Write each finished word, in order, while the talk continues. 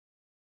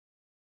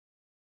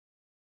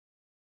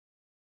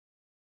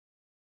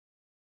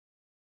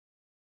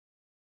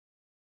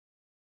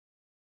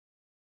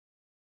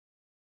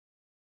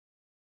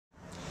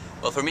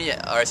Well, for me,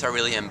 RSR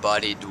really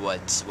embodied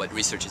what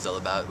research is all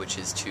about, which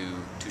is to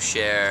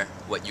share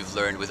what you've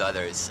learned with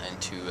others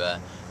and to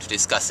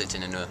discuss it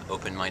in an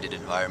open-minded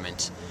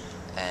environment.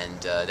 And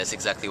that's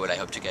exactly what I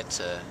hope to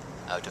get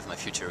out of my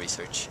future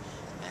research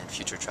and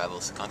future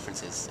travels to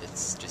conferences.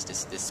 It's just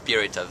this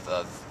spirit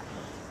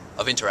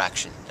of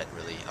interaction that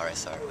really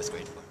RSR was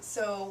great for.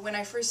 So when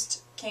I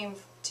first came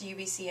to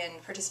UBC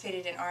and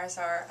participated in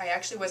RSR, I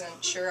actually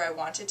wasn't sure I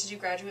wanted to do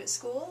graduate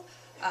school.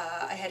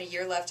 I had a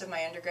year left of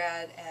my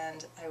undergrad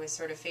and I was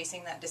sort of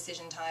facing that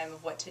decision time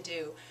of what to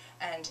do.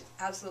 And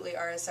absolutely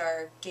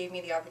RSR gave me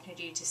the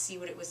opportunity to see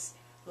what it was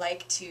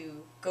like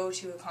to go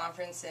to a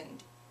conference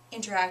and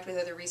interact with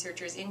other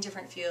researchers in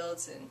different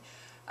fields, and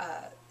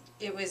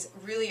it was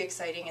really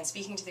exciting, and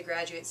speaking to the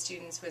graduate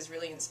students was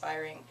really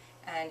inspiring,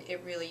 and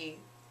it really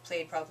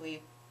played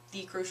probably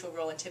the crucial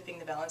role in tipping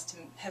the balance to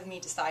have me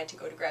decide to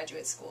go to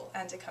graduate school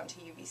and to come to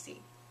UBC.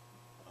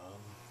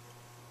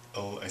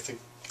 I think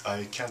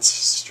I can't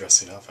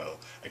stress enough how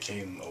I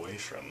came away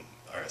from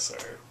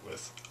RSR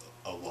with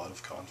a lot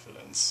of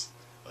confidence,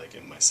 like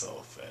in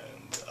myself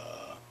and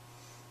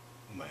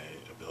my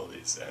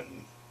abilities,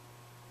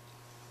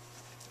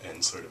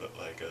 and sort of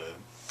like a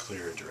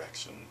clearer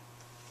direction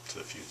to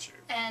the future.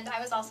 And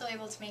I was also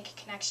able to make a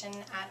connection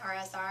at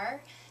RSR.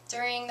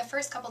 During the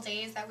first couple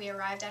days that we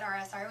arrived at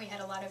RSR, we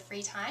had a lot of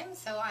free time,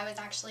 so I was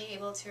actually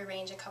able to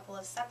arrange a couple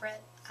of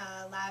separate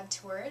lab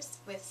tours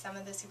with some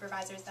of the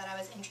supervisors that I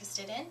was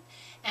interested in.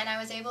 And I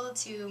was able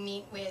to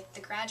meet with the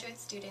graduate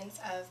students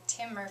of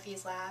Tim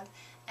Murphy's lab,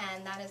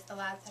 and that is the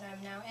lab that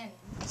I'm now in.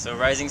 So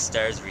Rising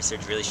Stars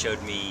research really showed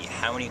me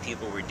how many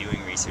people were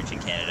doing research in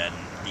Canada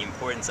and the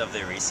importance of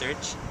their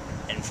research.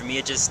 And for me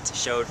it just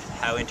showed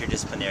how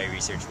interdisciplinary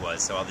research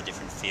was, so all the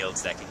different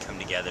fields that could come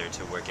together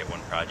to work at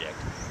one project.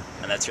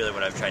 And that's really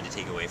what I've tried to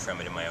take away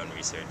from it in my own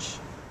research.